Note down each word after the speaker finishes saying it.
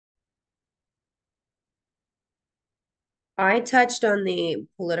I touched on the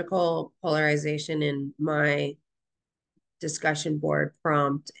political polarization in my discussion board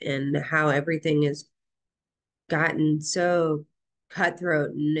prompt and how everything has gotten so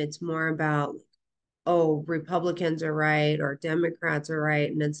cutthroat, and it's more about, oh, Republicans are right or Democrats are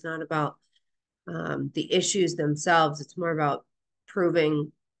right, and it's not about the issues themselves. It's more about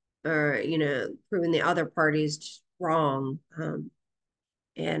proving or proving the other parties wrong, and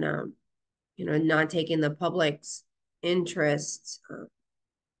not taking the public's interests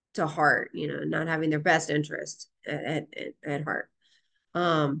to heart, not having their best interests at heart.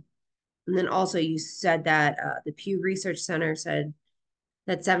 Um, and then also you said that the Pew Research Center said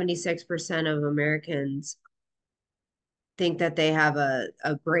that 76% of Americans think that they have a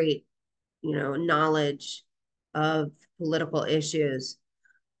great, knowledge of political issues.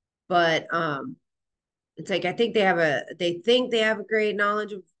 But it's like I think they have a great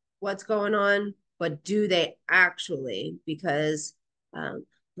knowledge of what's going on, but do they actually? Because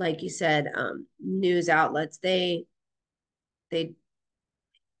like you said, news outlets, they they're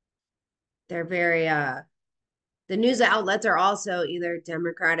very the news outlets are also either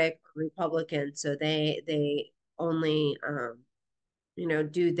Democratic or Republican, so they only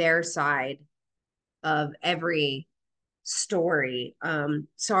do their side of every story.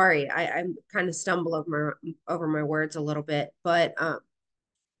 Sorry, I'm kind of stumble over my words a little bit, but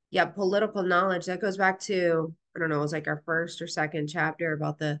yeah, political knowledge that goes back to, I don't know, it was like our first or second chapter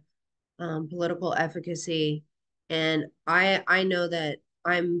about the political efficacy, and I know that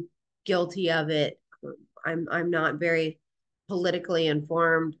I'm guilty of it. I'm not very politically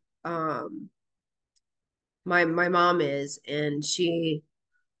informed. My mom is, and she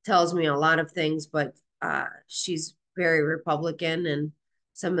tells me a lot of things, but she's very Republican, and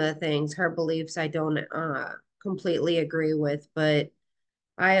some of the things, her beliefs, I don't completely agree with. But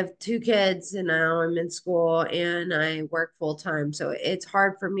I have two kids, and now I'm in school and I work full time, so it's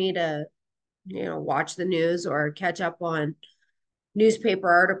hard for me to watch the news or catch up on newspaper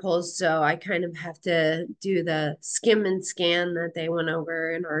articles. So I kind of have to do the skim and scan that they went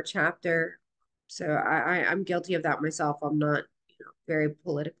over in our chapter. So I'm guilty of that myself. I'm not, very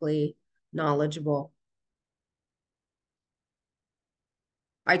politically knowledgeable.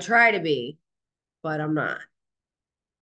 I try to be, but I'm not.